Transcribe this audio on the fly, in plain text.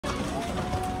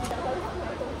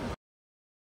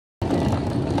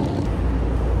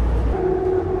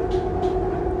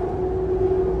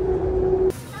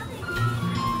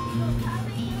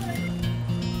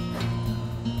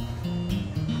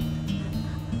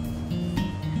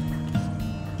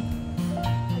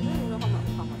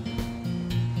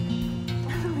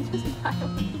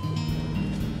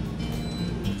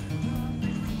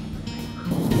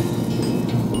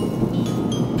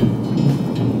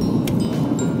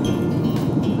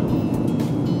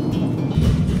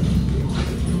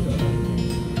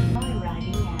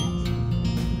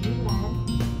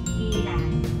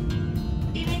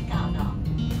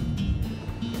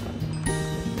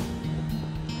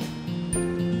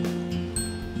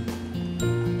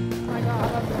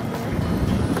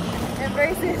Where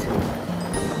is it?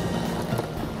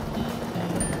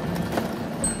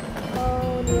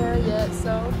 Oh, near yet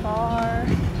so far.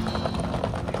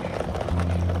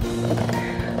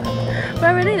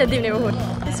 We're really in the deep neighborhood.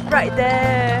 It's right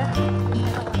there.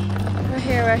 We're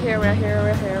here, we're here, we're here,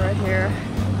 we're here, we're here.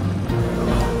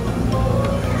 Oh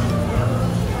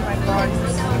my god,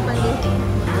 it's so funny.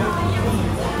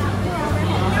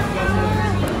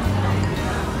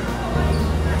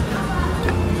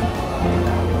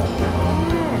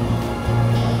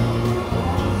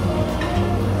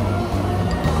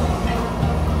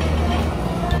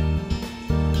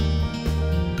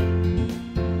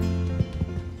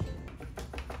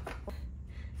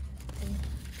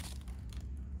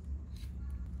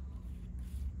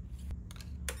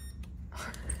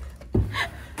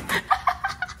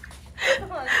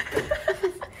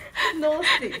 No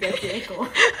stick 的结果。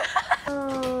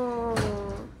哦，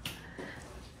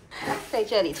在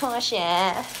这里脱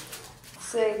鞋，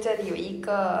所以这里有一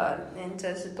个，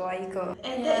这是多一个。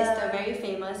And that is the very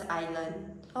famous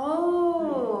island.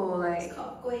 Oh, like It's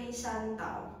called 龟山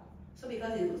岛. So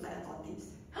because it looks like a tortoise.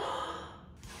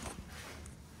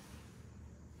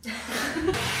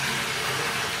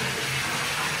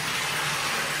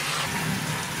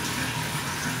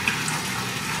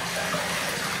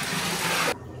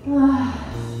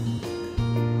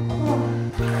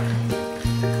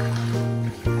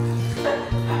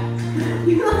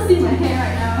 You don't see my hair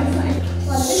right now. It's like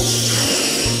what this?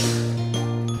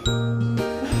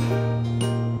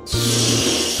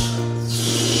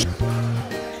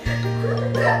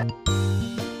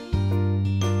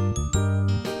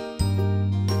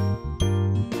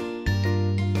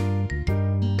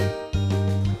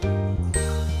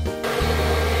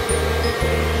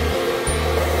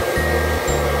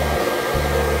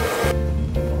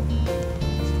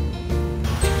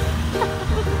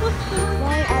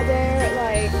 why are there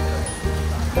like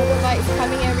northern lights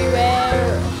coming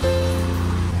everywhere?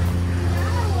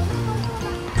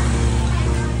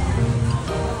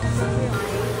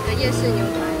 The 夜市牛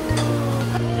排。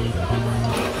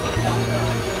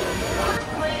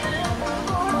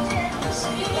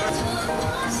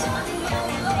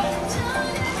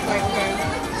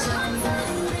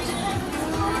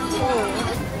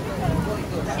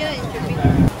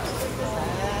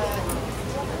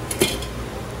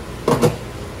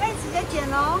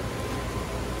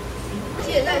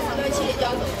7点30对7点就要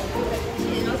走，7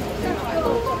点就要走。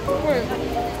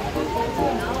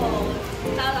然后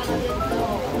搭到那边之后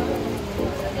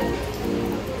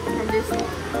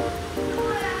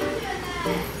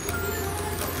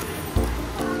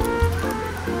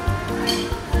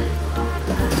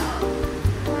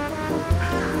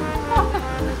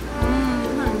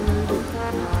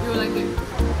，You like it?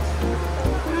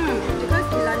 Because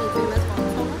YILAN is famous for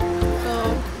tong, so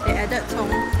they added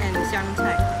tong and 香菜.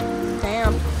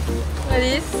 Damn. Look at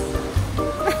this.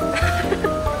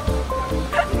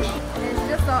 It's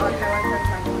just all on Taiwan.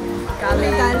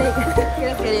 Garlic. Garlic.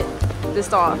 Let's get it. The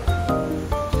store.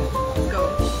 Go.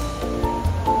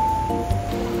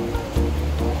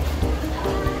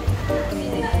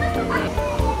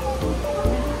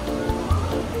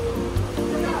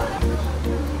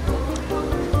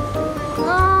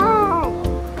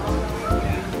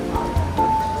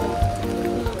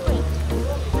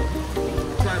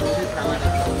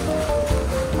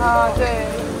 Ah, 对，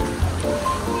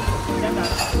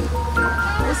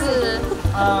不是，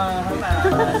很买了，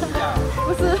马来西亚。不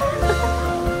是，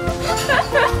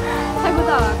猜不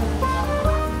到啊。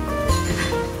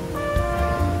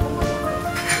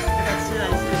这个吃了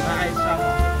一次你会爱上哦，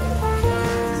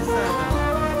紫色的。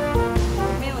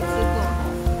没有吃过。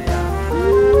对呀。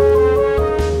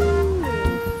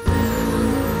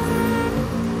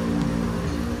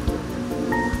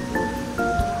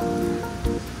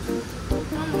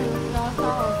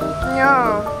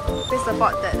Yeah, we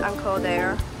support that uncle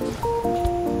there.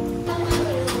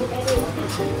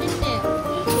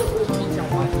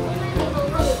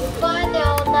 喝牛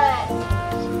奶，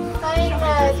欢迎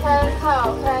来参考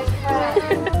看看。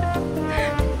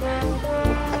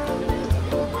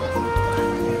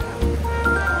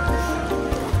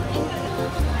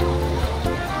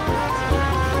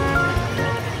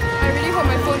I really hope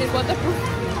my phone is waterproof.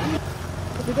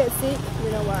 If you get sick, you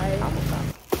know why.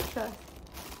 Sure.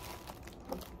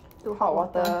 Too hot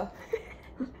water.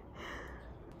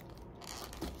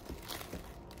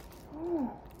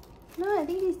 No, I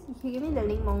think this you give me the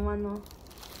柠檬 one 哦。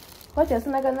或者是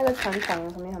那个长长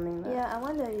上面的。Yeah, I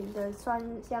want the 酸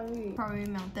香芋。Probably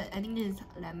melted. I think this is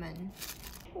lemon.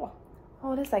 Wow.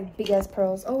 Oh, that's like big ass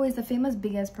pearls. Oh, it's the famous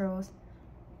big ass pearls.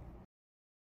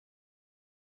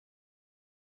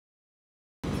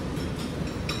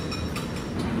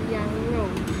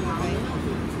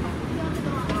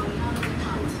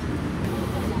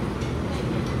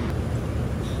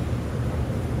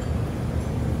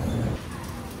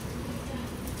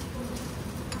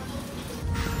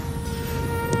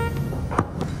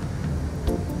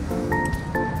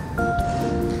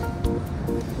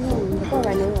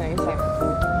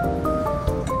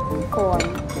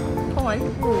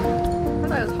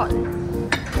 都有船。